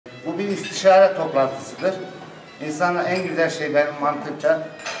Bu bir istişare toplantısıdır. İnsana en güzel şey benim mantıkta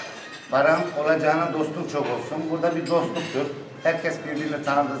paran olacağına dostun çok olsun. Burada bir dostluktur. Herkes birbirini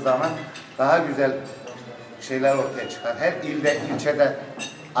tanıdığı zaman daha güzel şeyler ortaya çıkar. Her ilde, ilçede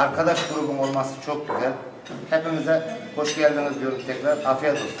arkadaş grubun olması çok güzel. Hepinize hoş geldiniz diyorum tekrar.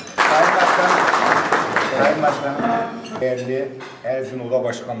 Afiyet olsun. Sayın Başkanım. Değerli Erzin Oda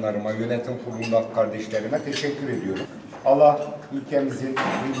Başkanlarıma, yönetim kurulundaki kardeşlerime teşekkür ediyorum. Allah ülkemizin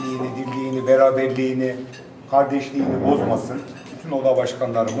birliğini, dirliğini, beraberliğini, kardeşliğini bozmasın. Bütün oda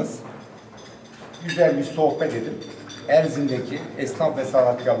başkanlarımız güzel bir sohbet edip Erzin'deki esnaf ve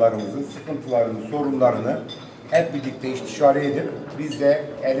sanatkarlarımızın sıkıntılarını, sorunlarını hep birlikte istişare edip biz de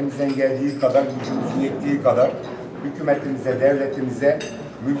elimizden geldiği kadar, gücümüzün yettiği kadar hükümetimize, devletimize,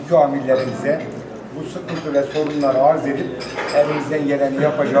 mülkü amirlerimize bu sıkıntı ve sorunları arz edip elimizden geleni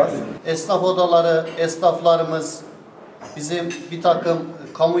yapacağız. Esnaf odaları, esnaflarımız bizim bir takım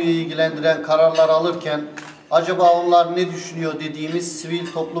kamuyu ilgilendiren kararlar alırken acaba onlar ne düşünüyor dediğimiz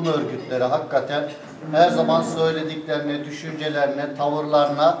sivil toplum örgütleri hakikaten her zaman söylediklerine, düşüncelerine,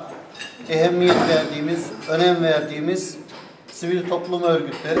 tavırlarına ehemmiyet verdiğimiz, önem verdiğimiz sivil toplum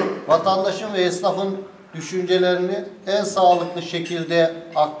örgütleri vatandaşın ve esnafın düşüncelerini en sağlıklı şekilde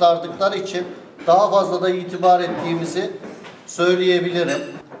aktardıkları için daha fazla da itibar ettiğimizi söyleyebilirim.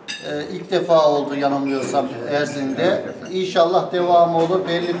 İlk defa oldu yanılmıyorsam Erzin'de. İnşallah devamı olur.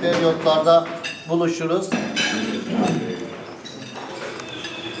 Belli periyotlarda buluşuruz.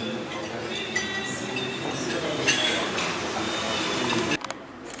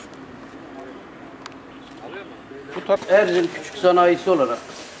 Erzin küçük sanayisi olarak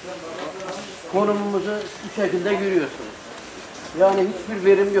konumumuzu bu şekilde görüyorsunuz. Yani hiçbir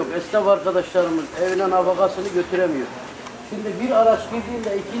verim yok. Esnaf arkadaşlarımız evine nafakasını götüremiyor. Şimdi bir araç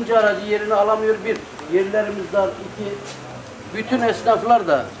girdiğinde ikinci aracı yerini alamıyor. Bir, yerlerimiz dar. İki, bütün esnaflar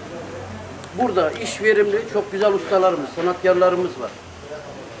da burada iş verimli, çok güzel ustalarımız, sanatkarlarımız var.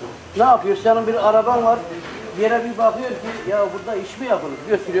 Ne yapıyor? Senin bir araban var, yere bir bakıyor ki ya burada iş mi yapılır?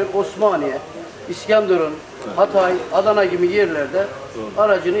 Götürüyor Osmaniye, İskenderun, Hatay, Adana gibi yerlerde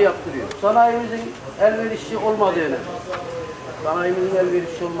aracını yaptırıyor. Sanayimizin elverişli olmadığını,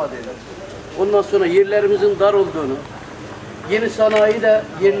 ondan sonra yerlerimizin dar olduğunu, yeni sanayi de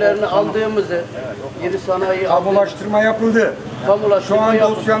yerlerini aldığımızı, yeni sanayi Kamulaştırma yapıldı. Şu an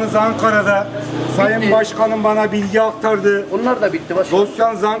dosyanız Ankara'da. Sayın Başkanım bana bilgi aktardı. Onlar da bitti başkanım.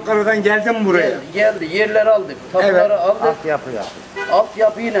 Dosyanız Ankara'dan geldi mi buraya? Geldi. Yerleri aldık. Tapuları aldık. Altyapıya.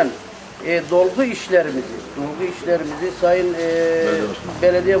 Altyapıyla dolgu işlerimizi Sayın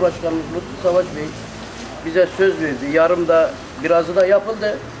Belediye Başkanımız Lütfü Savaş Bey bize söz verdi. Yarım da birazı da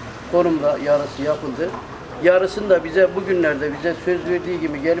yapıldı. Konumda yarısı yapıldı. Yarısını da bize bugünlerde bize söz verdiği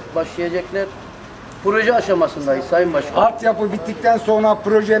gibi gelip başlayacaklar. Proje aşamasındayız Sayın Başkan. Altyapı bittikten sonra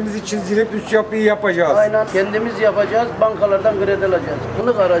projemizi çizdirip üst yapıyı yapacağız. Aynen kendimiz yapacağız. Bankalardan kredi alacağız.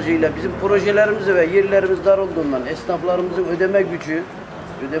 Bunun aracıyla bizim projelerimiz ve yerlerimiz dar olduğundan, esnaflarımızın ödeme gücü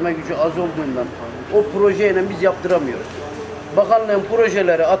az olduğundan o projeyle biz yaptıramıyoruz. Bakanlığın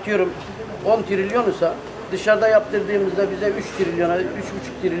projeleri atıyorum 10 trilyonsa dışarıda yaptırdığımızda bize 3 trilyona, 3,5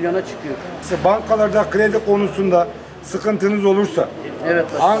 trilyona çıkıyor. Bankalarda kredi konusunda sıkıntınız olursa, evet,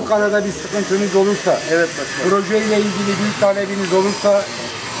 Ankara'da bir sıkıntınız olursa, evet, projeyle ilgili bir talebiniz olursa,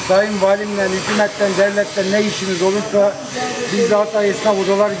 Sayın Valimle, hükümetten, devletten ne işiniz olursa biz de Hatay Esnaf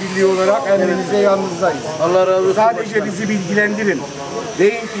Odaları Birliği olarak emrinize yanınızdayız. Allah razı olsun. Sadece başkanım, bizi bilgilendirin.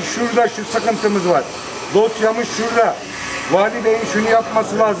 Deyin ki şurada şu sıkıntımız var. Dosyamız şurada. Vali Bey'in şunu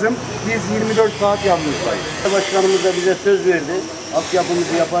yapması lazım. Biz 24 saat yanınızdayız. Başkanımız da bize söz verdi.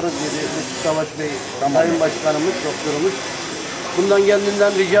 Altyapımızı yaparız dedi. Lütfü Savaş Bey, Sayın Başkanımız, doktorumuz. Bundan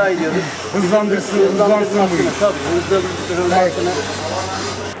kendinden rica ediyoruz. Hızlandırsın bu işi. Tabii, hızlandırılmasını.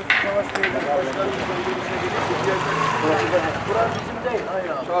 Savaş Bey'den başkanımızla görüşebiliriz. Burası bizim değil, hayır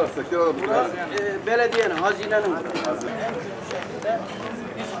abi. Burası belediyenin, hazinenin. En kötü şekilde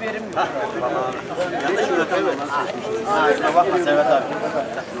hiç verim yok. Yanlış üretiyor. Şuna bakma Sevet abi.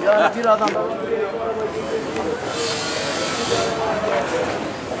 Yani bir adam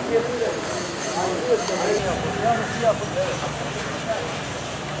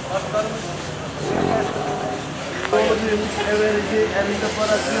başkanımız doğru büyümüş, evvelici, elinde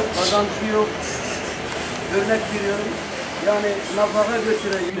parası yok, kazancı yok. Örnek veriyorum. Yani nafaka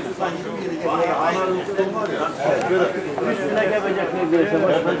götüreceğiz. Üstüne gebecek neredeyse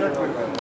başlayacak.